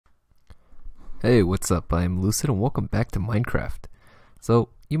Hey, what's up? I'm Lucid and welcome back to Minecraft. So,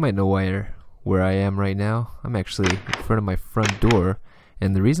 you might know where I am right now. I'm actually in front of my front door,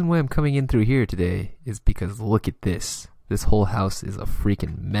 and the reason why I'm coming in through here today is because look at this. This whole house is a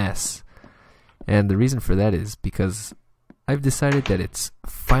freaking mess. And the reason for that is because I've decided that it's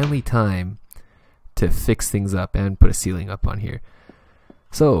finally time to fix things up and put a ceiling up on here.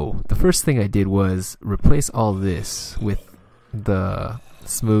 So, the first thing I did was replace all this with the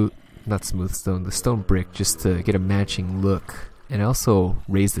not smooth stone, the stone brick, just to get a matching look, and also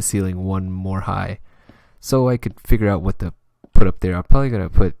raise the ceiling one more high so I could figure out what to put up there. I'm probably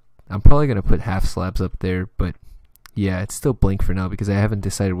gonna put half slabs up there, but yeah, it's still blank for now because I haven't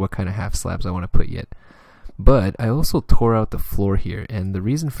decided what kind of half slabs I want to put yet. But I also tore out the floor here, and the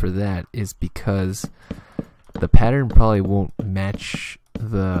reason for that is because the pattern probably won't match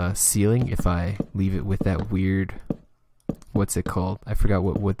the ceiling if I leave it with that weird, what's it called? I forgot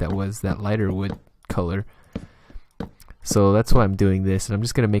what wood that was, that lighter wood color. So that's why I'm doing this, and I'm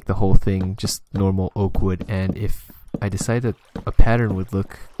just going to make the whole thing just normal oak wood, and if I decide that a pattern would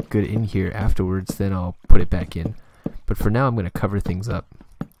look good in here afterwards, then I'll put it back in. But for now I'm going to cover things up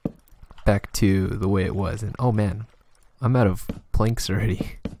back to the way it was, and oh man, I'm out of planks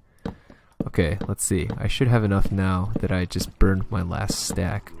already. Okay, let's see. I should have enough now that I just burned my last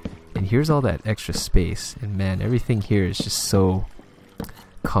stack. And here's all that extra space, and man, everything here is just so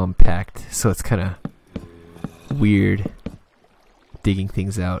compact, so it's kind of weird digging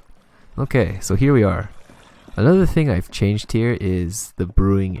things out. Okay, so here we are. Another thing I've changed here is the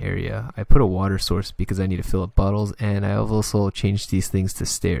brewing area. I put a water source because I need to fill up bottles, and I've also changed these things to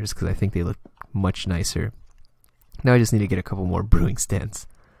stairs because I think they look much nicer. Now I just need to get a couple more brewing stands.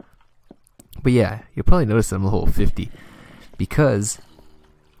 But yeah, you'll probably notice I'm level 50 because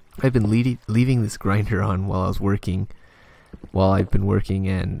I've been leaving this grinder on while I've been working,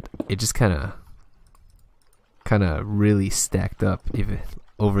 and it just kind of really stacked up even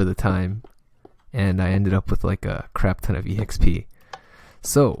over the time, and I ended up with like a crap ton of EXP.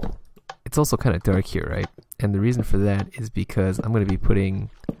 So it's also kind of dark here, right? And the reason for that is because I'm going to be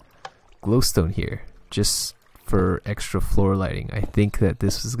putting glowstone here just for extra floor lighting. I think that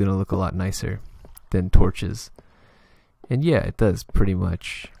this is going to look a lot nicer than torches, and yeah, it does pretty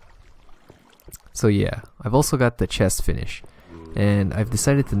much. So yeah, I've also got the chest finish, and I've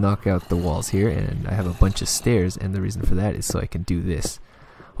decided to knock out the walls here, and I have a bunch of stairs, and the reason for that is so I can do this.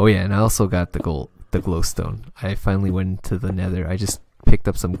 Oh yeah, and I also got the glowstone. I finally went to the nether. I just picked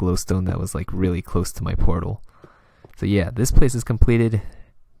up some glowstone that was like really close to my portal. So yeah, this place is completed.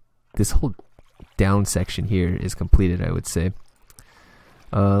 This whole down section here is completed, I would say.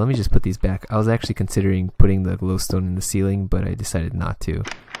 Let me just put these back. I was actually considering putting the glowstone in the ceiling, but I decided not to.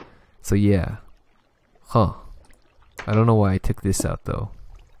 So yeah. Huh. I don't know why I took this out though.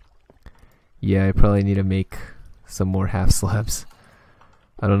 Yeah, I probably need to make some more half slabs.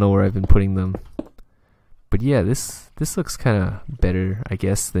 I don't know where I've been putting them. But yeah, this looks kind of better, I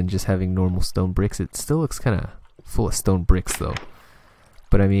guess, than just having normal stone bricks. It still looks kind of full of stone bricks though.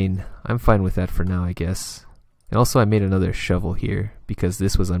 But I mean, I'm fine with that for now, I guess. And also I made another shovel here because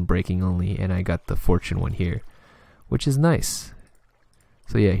this was unbreaking only, and I got the fortune one here, which is nice.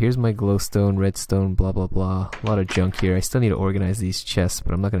 So yeah, here's my glowstone, redstone, blah blah blah. A lot of junk here. I still need to organize these chests,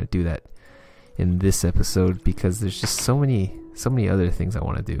 but I'm not going to do that in this episode because there's just so many other things I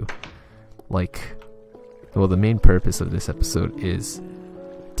want to do. Like, well, the main purpose of this episode is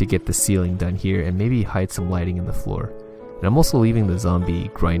to get the ceiling done here and maybe hide some lighting in the floor. And I'm also leaving the zombie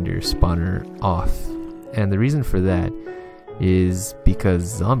grinder spawner off. And the reason for that is because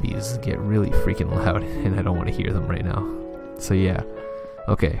zombies get really freaking loud and I don't want to hear them right now. So yeah.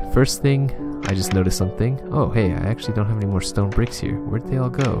 Okay, first thing, I just noticed something. Oh hey, I actually don't have any more stone bricks here. Where'd they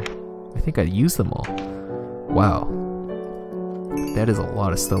all go? I think I used them all. Wow. That is a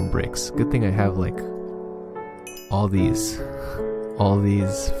lot of stone bricks. Good thing I have like all these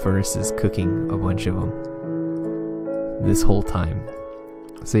furnaces cooking a bunch of them this whole time.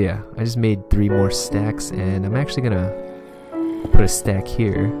 So yeah, I just made 3 more stacks, and I'm actually gonna put a stack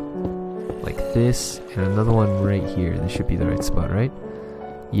here like this and another one right here. This should be the right spot, right?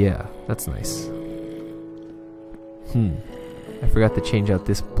 Yeah, that's nice. I forgot to change out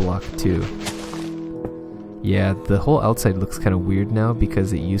this block too. Yeah, the whole outside looks kind of weird now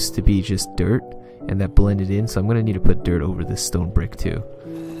because it used to be just dirt and that blended in, so I'm gonna need to put dirt over this stone brick too.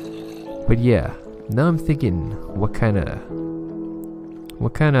 But yeah, now I'm thinking, what kind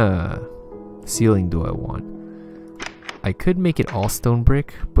of ceiling do I want? I could make it all stone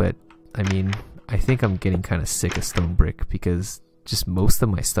brick, but I mean, I think I'm getting kind of sick of stone brick because just most of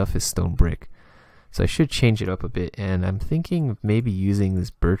my stuff is stone brick. So I should change it up a bit, and I'm thinking of maybe using this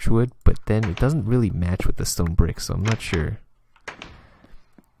birch wood, but then it doesn't really match with the stone brick, so I'm not sure.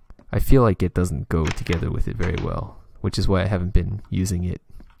 I feel like it doesn't go together with it very well, which is why I haven't been using it.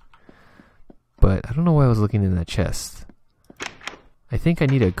 But I don't know why I was looking in that chest. I think I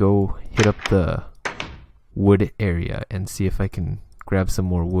need to go hit up the wood area and see if I can grab some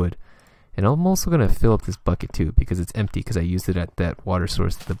more wood. And I'm also going to fill up this bucket too, because it's empty because I used it at that water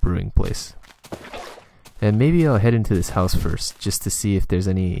source at the brewing place. And maybe I'll head into this house first just to see if there's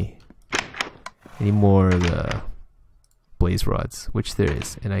any more of the blaze rods, which there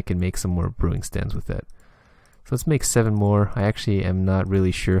is, and I can make some more brewing stands with that. So let's make 7 more. I actually am not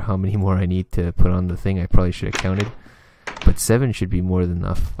really sure how many more I need to put on the thing. I probably should have counted. But 7 should be more than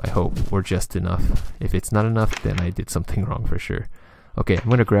enough, I hope, or just enough. If it's not enough, then I did something wrong for sure. Okay, I'm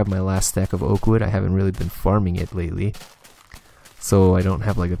going to grab my last stack of oak wood. I haven't really been farming it lately, so I don't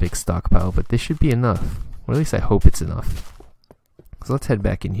have like a big stockpile, but this should be enough. Or at least I hope it's enough. So let's head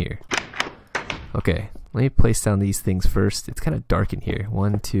back in here. Okay, let me place down these things first. It's kind of dark in here.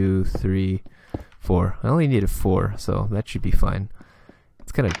 1, 2, 3, 4. I only needed 4, so that should be fine.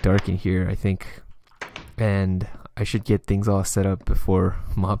 It's kind of dark in here, I think. And I should get things all set up before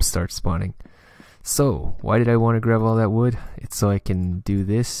mobs start spawning. So, why did I want to grab all that wood? It's so I can do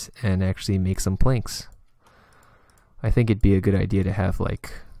this and actually make some planks. I think it'd be a good idea to have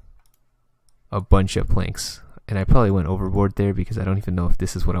like a bunch of planks. And I probably went overboard there because I don't even know if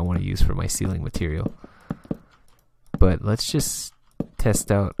this is what I want to use for my ceiling material. But let's just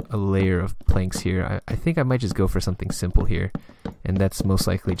test out a layer of planks here. I think I might just go for something simple here. And that's most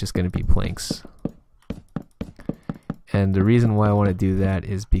likely just going to be planks. And the reason why I want to do that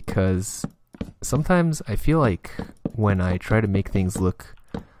is because sometimes I feel like when I try to make things look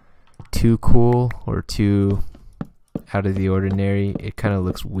too cool or too out of the ordinary, it kind of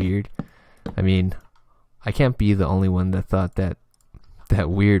looks weird. I mean, I can't be the only one that thought that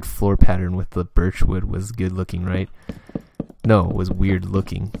weird floor pattern with the birch wood was good looking, right? No, it was weird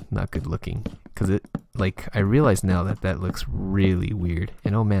looking, not good looking. Because it, like, I realize now that looks really weird.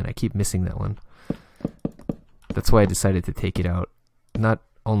 And oh man, I keep missing that one. That's why I decided to take it out. Not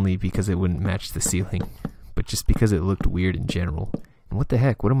only because it wouldn't match the ceiling, but just because it looked weird in general. And what the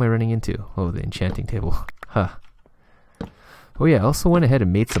heck, what am I running into? Oh, the enchanting table. Huh. Oh yeah, I also went ahead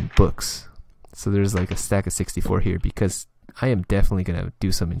and made some books. So there's like a stack of 64 here because I am definitely going to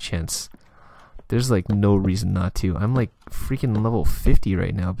do some enchants. There's like no reason not to. I'm like freaking level 50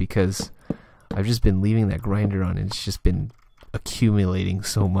 right now because I've just been leaving that grinder on and it's just been accumulating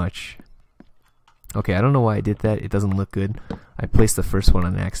so much. Okay, I don't know why I did that. It doesn't look good. I placed the first one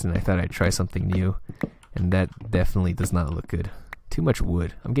on accident. I thought I'd try something new, and that definitely does not look good. Too much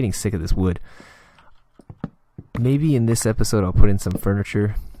wood. I'm getting sick of this wood. Maybe in this episode I'll put in some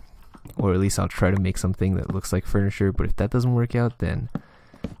furniture, or at least I'll try to make something that looks like furniture, but if that doesn't work out, then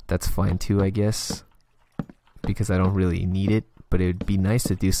that's fine too, I guess, because I don't really need it, but it would be nice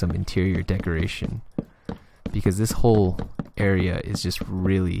to do some interior decoration, because this whole area is just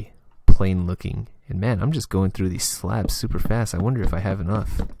really plain looking. And man, I'm just going through these slabs super fast. I wonder if I have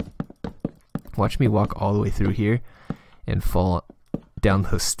enough. Watch me walk all the way through here and fall down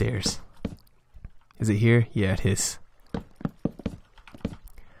those stairs. Is it here? Yeah, it is.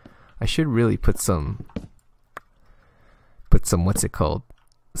 I should really put some what's it called?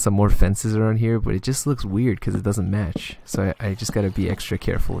 Some more fences around here, but it just looks weird because it doesn't match. So I just gotta be extra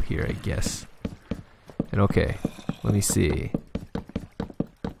careful here, I guess. And okay, let me see.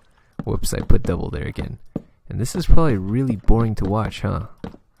 Whoops, I put double there again. And this is probably really boring to watch, huh?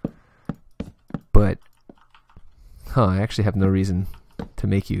 But, I actually have no reason to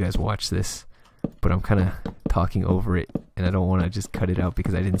make you guys watch this. But I'm kind of talking over it, and I don't want to just cut it out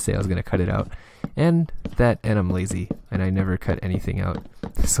because I didn't say I was going to cut it out. And I'm lazy, and I never cut anything out.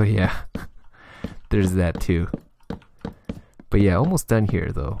 So yeah, there's that too. But yeah, almost done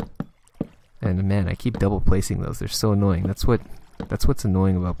here though. And man, I keep double placing those. They're so annoying. That's what's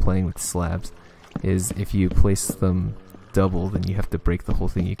annoying about playing with slabs, is if you place them double, then you have to break the whole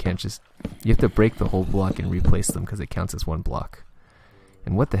thing. You have to break the whole block and replace them because it counts as one block.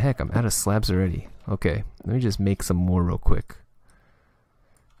 And what the heck, I'm out of slabs already. Okay, let me just make some more real quick.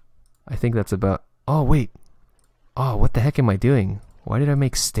 I think that's about... Oh, wait. Oh, what the heck am I doing? Why did I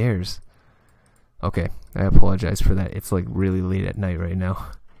make stairs? Okay, I apologize for that. It's like really late at night right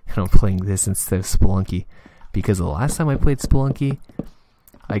now. And I'm playing this instead of Spelunky. Because the last time I played Spelunky,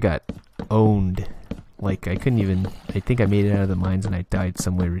 I got owned. Like, I couldn't even... I think I made it out of the mines and I died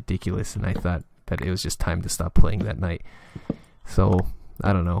some way ridiculous. And I thought that it was just time to stop playing that night. So...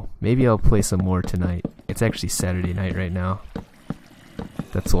 I don't know. Maybe I'll play some more tonight. It's actually Saturday night right now.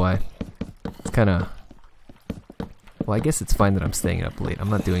 That's why. kind of... Well, I guess it's fine that I'm staying up late. I'm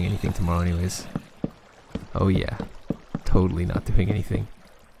not doing anything tomorrow anyways. Oh yeah. Totally not doing anything.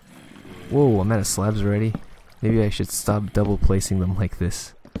 Whoa, I'm out of slabs already. Maybe I should stop double placing them like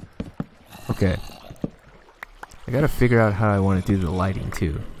this. Okay. I gotta figure out how I want to do the lighting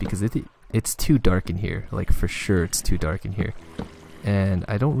too, because it's too dark in here. Like, for sure it's too dark in here. And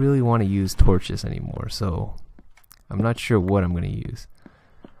I don't really want to use torches anymore, so I'm not sure what I'm gonna use.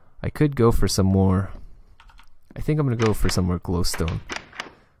 I could go for some more... I think I'm gonna go for some more glowstone.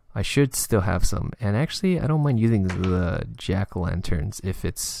 I should still have some, and actually I don't mind using the jack-o'-lanterns if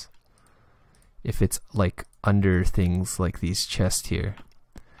it's like under things like these chests here.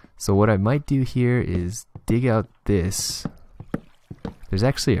 So what I might do here is dig out this. There's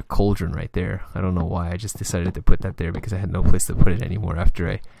actually a cauldron right there. I don't know why, I just decided to put that there because I had no place to put it anymore after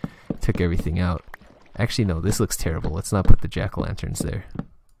I took everything out. Actually no, this looks terrible. Let's not put the jack-o'-lanterns there.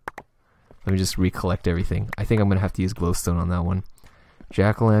 Let me just recollect everything. I think I'm gonna have to use glowstone on that one.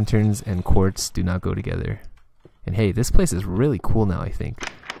 Jack-o'-lanterns and quartz do not go together. And hey, this place is really cool now, I think.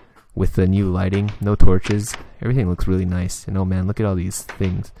 With the new lighting, no torches, everything looks really nice. And oh man, look at all these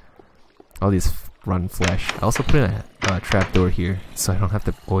things. All these rotten flesh. I also put in a trapdoor here, so I don't have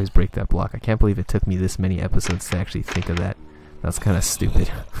to always break that block. I can't believe it took me this many episodes to actually think of that. That's kind of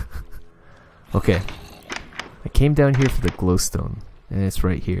stupid. Okay. I came down here for the glowstone, and it's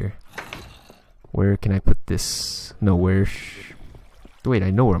right here. Where can I put this? No, where... Wait, I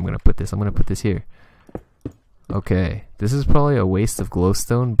know where I'm going to put this. I'm going to put this here. Okay. This is probably a waste of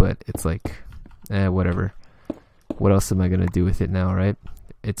glowstone, but it's like... whatever. What else am I going to do with it now, right?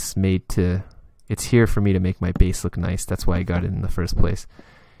 It's made to... It's here for me to make my base look nice. That's why I got it in the first place.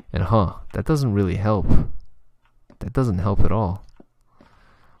 And that doesn't really help. That doesn't help at all.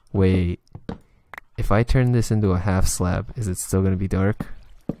 Wait. If I turn this into a half slab, is it still going to be dark?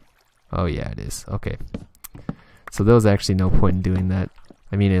 Oh yeah, it is. Okay. So there was actually no point in doing that.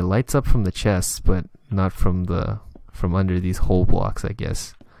 I mean, it lights up from the chests, but not from under these hole blocks, I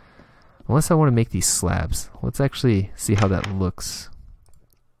guess. Unless I want to make these slabs. Let's actually see how that looks.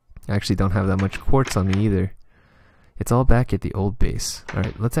 I actually don't have that much quartz on me either. It's all back at the old base.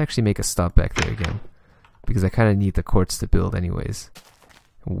 Alright, let's actually make a stop back there again. Because I kind of need the quartz to build anyways.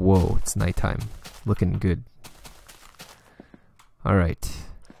 Whoa, it's nighttime. Looking good. Alright.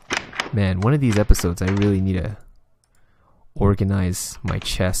 Man, one of these episodes I really need to organize my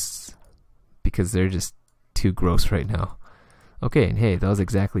chests because they're just too gross right now. Okay, and hey, that was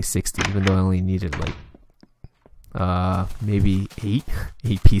exactly 60, even though I only needed like maybe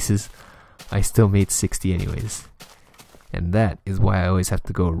 8 pieces. I still made 60 anyways. And that is why I always have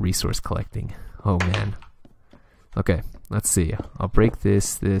to go resource collecting. Oh man. Okay, let's see. I'll break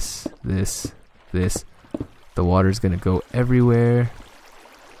this. The water's gonna go everywhere.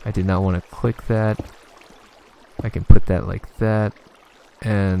 I did not want to click that. I can put that like that.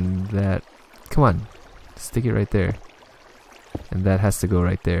 And that. Come on. Stick it right there. And that has to go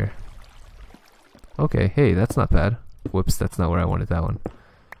right there. Okay, hey, that's not bad. Whoops, that's not where I wanted that one.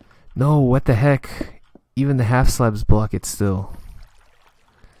 No, what the heck? Even the half slabs block it still.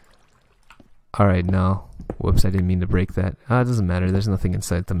 Alright, no. Whoops, I didn't mean to break that. It doesn't matter. There's nothing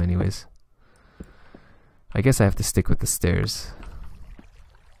inside them anyways. I guess I have to stick with the stairs.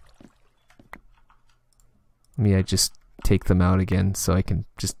 I just take them out again so I can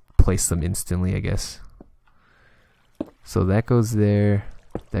just place them instantly, I guess. So that goes there.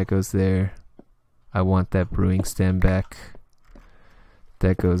 That goes there. I want that brewing stand back.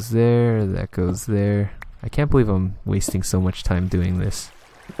 That goes there. That goes there. I can't believe I'm wasting so much time doing this.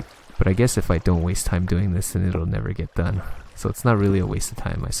 But I guess if I don't waste time doing this, then it'll never get done. So it's not really a waste of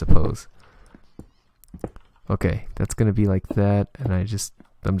time, I suppose. Okay, that's gonna be like that, and I'm just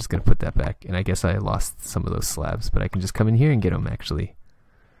gonna put that back. And I guess I lost some of those slabs, but I can just come in here and get them, actually.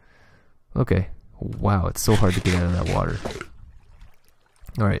 Okay. Wow, it's so hard to get out of that water.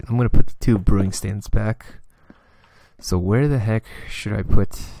 Alright, I'm gonna put the 2 brewing stands back. So where the heck should I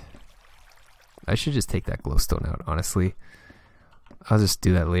put... I should just take that glowstone out, honestly. I'll just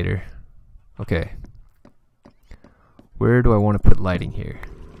do that later. Okay. Where do I want to put lighting here?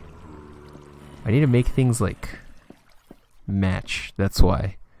 I need to make things like match, that's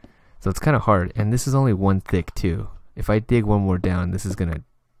why. So it's kind of hard, and this is only 1 thick too. If I dig one more down, this is gonna,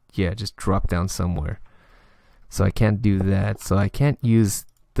 just drop down somewhere. So I can't do that, so I can't use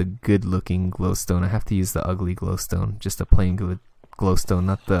the good looking glowstone. I have to use the ugly glowstone, just a plain good glowstone,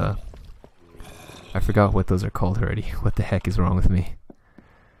 not the... I forgot what those are called already. What the heck is wrong with me?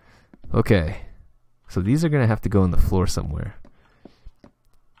 Okay, so these are gonna have to go on the floor somewhere.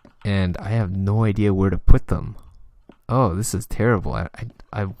 And I have no idea where to put them. Oh, this is terrible.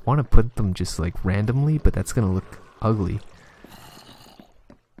 I want to put them just like randomly, but that's gonna look ugly.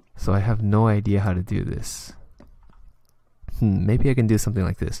 So I have no idea how to do this. Maybe I can do something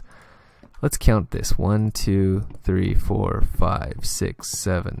like this. Let's count this. 1, 2, 3, 4, 5, 6,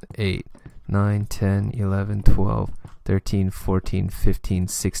 7, 8, 9, 10, 11, 12, 13, 14, 15,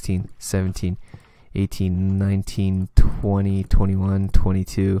 16, 17, 18, 19, 20, 21,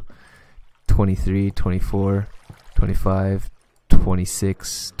 22, 23, 24, 25,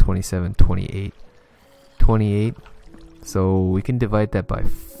 26, 27, 28. 28. So we can divide that by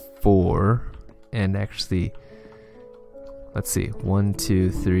 4 and actually, let's see, 1,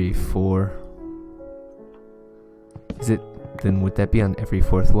 2, 3, 4. Is it, then would that be on every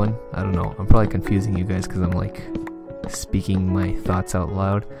 4th one? I don't know. I'm probably confusing you guys because I'm like speaking my thoughts out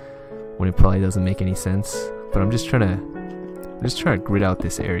loud when it probably doesn't make any sense. But I'm just trying to grid out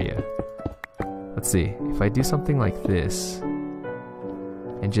this area. Let's see, if I do something like this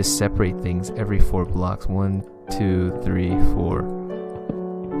and just separate things every 4 blocks, 1, 2, 3, 4,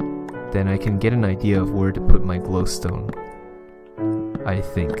 then I can get an idea of where to put my glowstone, I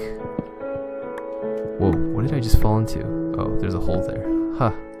think. Whoa, what did I just fall into? Oh, there's a hole there.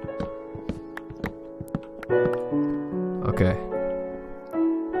 Huh. Okay.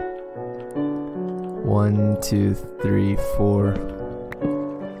 1, 2, 3, 4.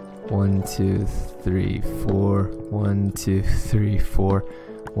 1, 2, 3, 4. 1, 2, 3, 4.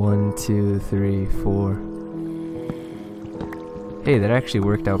 1, 2, 3, 4. Hey, that actually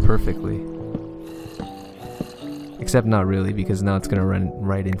worked out perfectly. Except not really, because now it's gonna run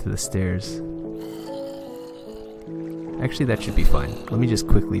right into the stairs. Actually, that should be fine. Let me just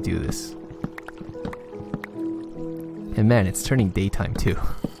quickly do this. And man, it's turning daytime too.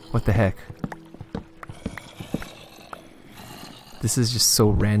 What the heck? This is just so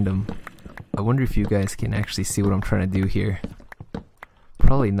random. I wonder if you guys can actually see what I'm trying to do here.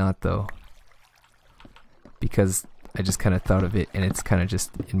 Probably not though. Because I just kind of thought of it and it's kind of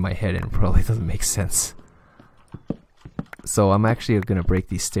just in my head and it probably doesn't make sense. So I'm actually going to break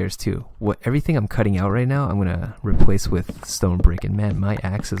these stairs too. Everything I'm cutting out right now, I'm going to replace with stone brick. And man, my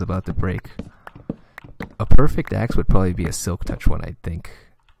axe is about to break. A perfect axe would probably be a silk touch one, I think.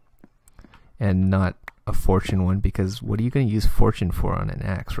 And not a fortune one, because what are you going to use fortune for on an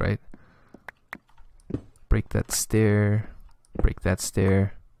axe, right? Break that stair. Break that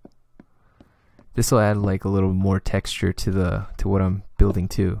stair. This will add like a little more texture to what I'm building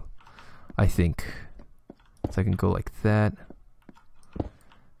too, I think. So I can go like that.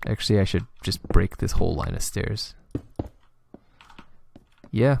 Actually, I should just break this whole line of stairs.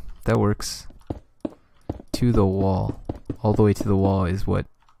 Yeah, that works. To the wall. All the way to the wall is what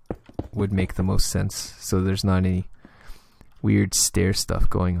would make the most sense. So there's not any weird stair stuff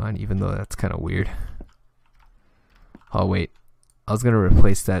going on, even though that's kind of weird. Oh wait, I was gonna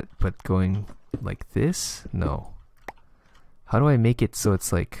replace that, but going like this? No. How do I make it so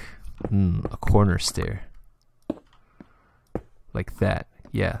it's like a corner stair? Like that.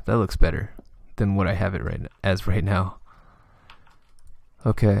 Yeah, that looks better than what I have it right now.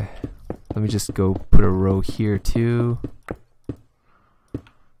 Okay, let me just go put a row here too.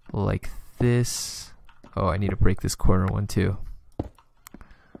 Like this. Oh, I need to break this corner one too.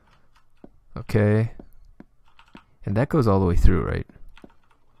 Okay. And that goes all the way through, right?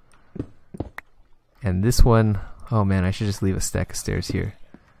 And this one, oh man, I should just leave a stack of stairs here.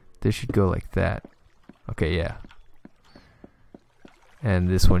 This should go like that. Okay, yeah. And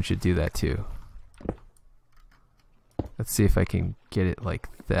this one should do that too. Let's see if I can get it like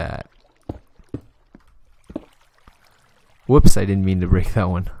that. Whoops, I didn't mean to break that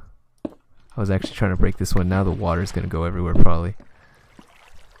one. I was actually trying to break this one. Now the water's gonna go everywhere probably.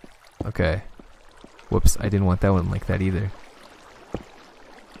 Okay. Whoops, I didn't want that one like that either.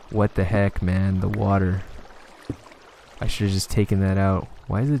 What the heck, man, the water. I should have just taken that out.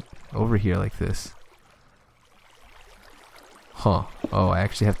 Why is it over here like this? Huh. Oh, I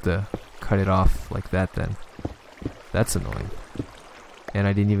actually have to cut it off like that then. That's annoying. And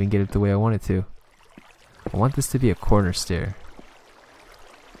I didn't even get it the way I wanted to. I want this to be a corner stair.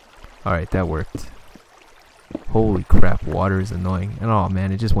 Alright, that worked. Holy crap, water is annoying. And oh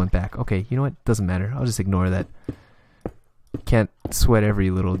man, it just went back. Okay, you know what? Doesn't matter. I'll just ignore that. Can't sweat every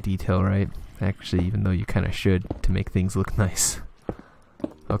little detail, right? Actually, even though you kind of should to make things look nice.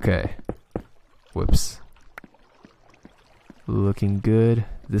 Okay. Whoops. Looking good.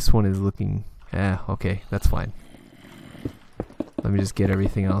 This one is looking... okay, that's fine. Let me just get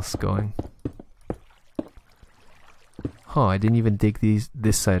everything else going. Huh, I didn't even dig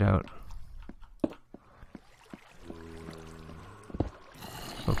this side out.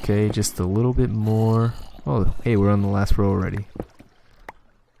 Okay, just a little bit more. Oh, hey, we're on the last row already.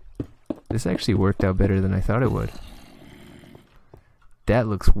 This actually worked out better than I thought it would. That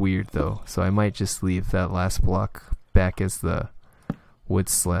looks weird though, so I might just leave that last block back as the wood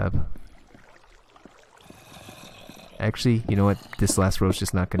slab. Actually, you know what? This last row's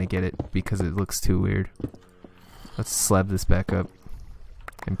just not gonna get it because it looks too weird. Let's slab this back up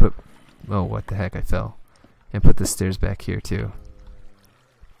and put... Oh, what the heck, I fell. And put the stairs back here too.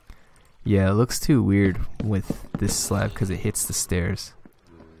 Yeah, it looks too weird with this slab because it hits the stairs.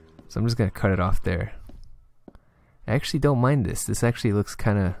 So I'm just gonna cut it off there. I actually don't mind this. This actually looks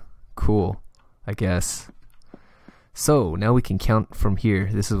kinda cool, I guess. So now we can count from here.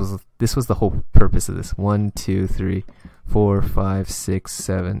 This was the whole purpose of this. 1, 2, 3, 4, 5, 6,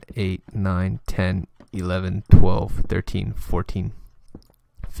 7, 8, 9, 10, 11, 12, 13, 14,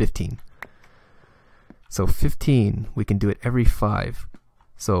 15. So 15, we can do it every 5.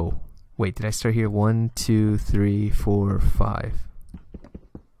 So, wait, did I start here? 1, 2, 3, 4, 5.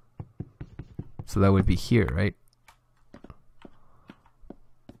 So that would be here, right?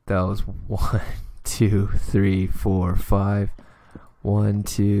 That was 1, 2, 3, 4, 5. 1,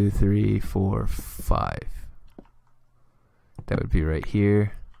 2, 3, 4, 5. That would be right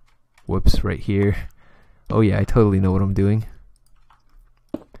here. Whoops, right here. Oh yeah, I totally know what I'm doing.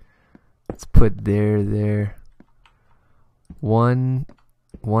 Let's put there. 1,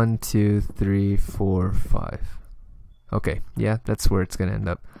 2, 3, 4, 5. Okay, yeah, that's where it's gonna end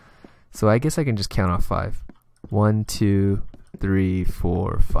up. So I guess I can just count off 5. 1, 2, 3,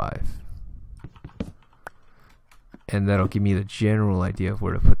 4, 5. And that'll give me the general idea of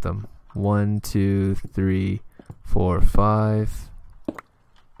where to put them. 1, 2, 3, 4, 5.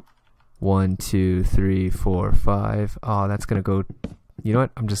 1, 2, 3, 4, 5. Oh, that's gonna go... You know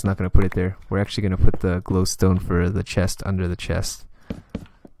what? I'm just not gonna put it there. We're actually gonna put the glowstone for the chest under the chest.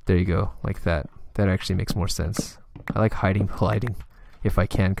 There you go, like that. That actually makes more sense. I like hiding the lighting if I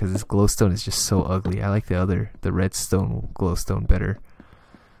can, because this glowstone is just so ugly. I like the redstone glowstone better.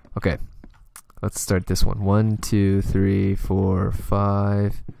 Okay, let's start this one. 1, 2, 3, 4,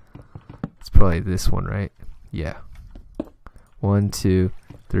 5. It's probably this one, right? Yeah. 1, 2,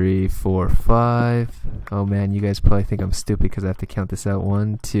 3, 4, 5. Oh man, you guys probably think I'm stupid because I have to count this out.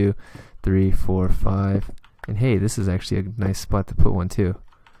 1, 2, 3, 4, 5. And hey, this is actually a nice spot to put one too.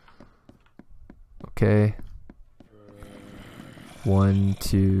 Okay. 1,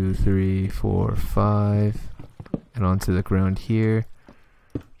 2, 3, 4, 5. And onto the ground here.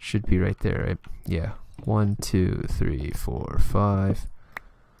 Should be right there, right? Yeah. 1, 2, 3, 4, 5.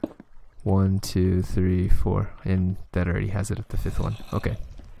 1, 2, 3, 4. And that already has it at the 5th one. Okay.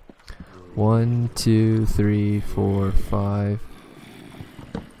 1, 2, 3, 4, 5.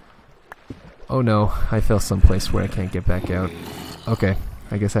 Oh no, I fell someplace where I can't get back out. Okay,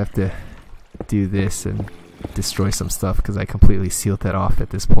 I guess I have to do this and destroy some stuff because I completely sealed that off at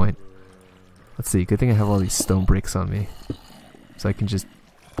this point. Let's see, good thing I have all these stone bricks on me. So I can just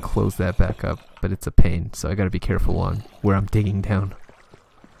close that back up, but it's a pain, so I gotta be careful on where I'm digging down.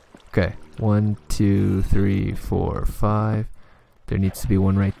 Okay, 1, 2, 3, 4, 5. There needs to be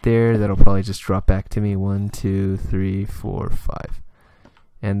one right there. That'll probably just drop back to me. 1, 2, 3, 4, 5.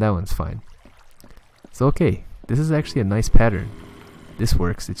 And that one's fine. So okay, this is actually a nice pattern. This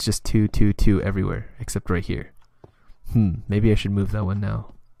works. It's just 2, 2, 2 everywhere, except right here. Maybe I should move that one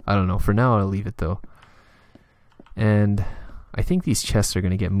now. I don't know. For now, I'll leave it though. And I think these chests are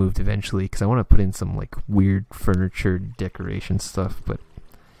going to get moved eventually because I want to put in some like weird furniture decoration stuff. But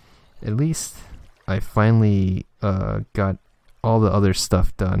at least I finally got all the other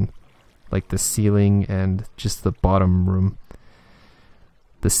stuff done, like the ceiling and just the bottom room.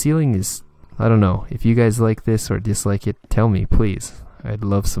 The ceiling is, I don't know, if you guys like this or dislike it, tell me please. I'd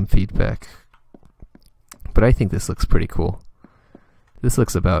love some feedback. But I think this looks pretty cool. This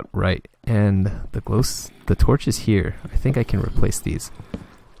looks about right. And the torches here, I think I can replace these.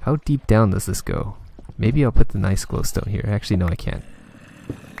 How deep down does this go? Maybe I'll put the nice glowstone here. Actually, no, I can't.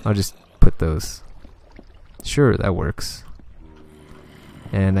 I'll just put those. Sure, that works.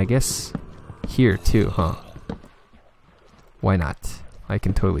 And I guess here too, huh? Why not? I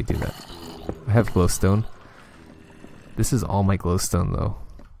can totally do that. I have glowstone. This is all my glowstone though.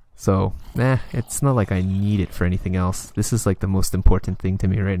 So, it's not like I need it for anything else. This is like the most important thing to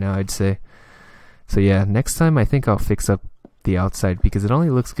me right now, I'd say. So yeah, next time I think I'll fix up the outside because it only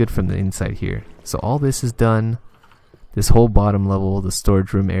looks good from the inside here. So all this is done. This whole bottom level, the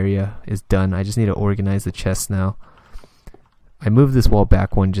storage room area is done. I just need to organize the chests now. I moved this wall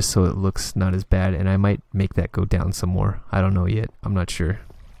back one just so it looks not as bad, and I might make that go down some more. I don't know yet. I'm not sure.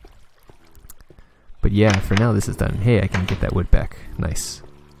 But yeah, for now this is done. Hey, I can get that wood back. Nice.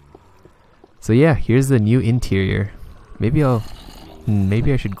 So yeah, here's the new interior. Maybe I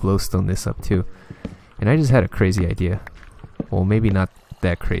should glowstone this up too. And I just had a crazy idea. Well, maybe not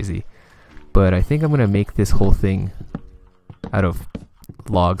that crazy, but I think I'm gonna make this whole thing out of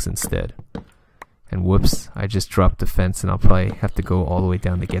logs instead. And whoops, I just dropped the fence, and I'll probably have to go all the way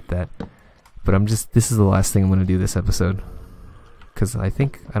down to get that. But this is the last thing I'm gonna do this episode, because I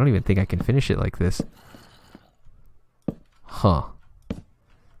don't even think I can finish it like this. Huh.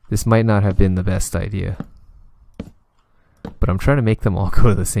 This might not have been the best idea. But I'm trying to make them all go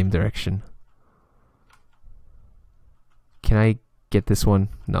to the same direction. Can I get this one?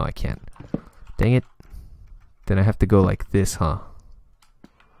 No, I can't. Dang it. Then I have to go like this, huh?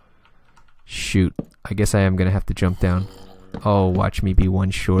 Shoot. I guess I am gonna have to jump down. Oh, watch me be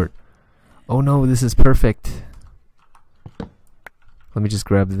one short. Oh no, this is perfect. Let me just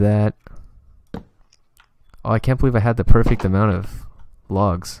grab that. Oh, I can't believe I had the perfect amount of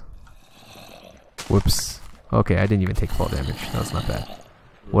logs. Whoops. Okay, I didn't even take fall damage. That was not bad.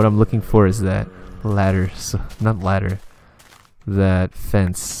 What I'm looking for is that ladder. Not ladder. That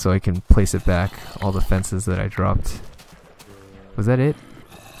fence, so I can place it back. All the fences that I dropped. Was that it?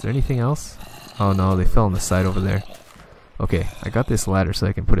 Is there anything else? Oh no, they fell on the side over there. Okay, I got this ladder so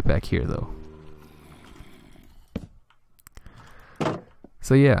I can put it back here though.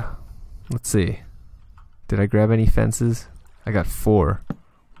 So yeah, let's see. Did I grab any fences? I got 4.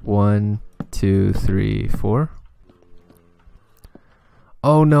 1, 2, 3, 4.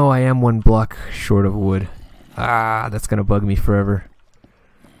 Oh no, I am 1 block short of wood. Ah, that's gonna bug me forever.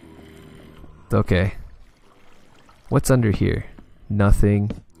 Okay. What's under here? Nothing.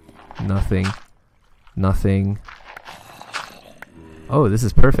 Nothing. Nothing. Oh, this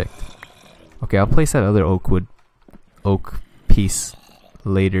is perfect. Okay, I'll place that other oak piece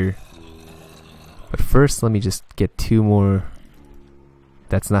later. But first, let me just get 2 more.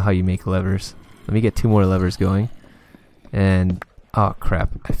 That's not how you make levers. Let me get 2 more levers going. And, oh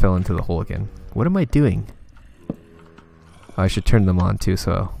crap, I fell into the hole again. What am I doing? Oh, I should turn them on too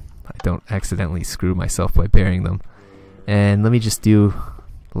so I don't accidentally screw myself by burying them. And let me just do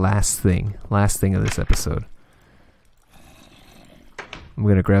last thing of this episode. I'm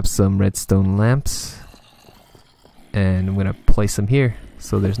gonna grab some redstone lamps and I'm gonna place them here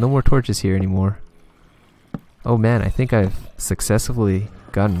so there's no more torches here anymore. Oh man, I think I've successfully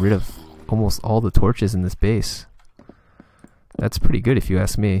gotten rid of almost all the torches in this base. That's pretty good if you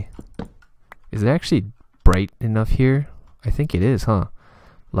ask me. Is it actually bright enough here? I think it is, huh?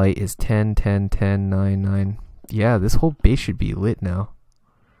 Light is 10, 10, 10, 9, 9. Yeah, this whole base should be lit now.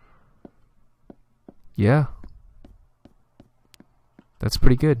 Yeah. That's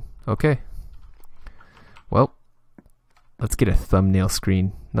pretty good. Okay. Well, let's get a thumbnail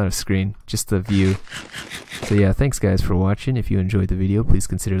screen. Not a screen, just a view. So yeah, thanks guys for watching. If you enjoyed the video, please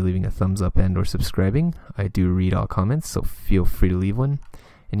consider leaving a thumbs up and or subscribing. I do read all comments, so feel free to leave one.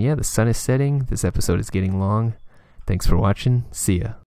 And yeah, the sun is setting. This episode is getting long. Thanks for watching. See ya.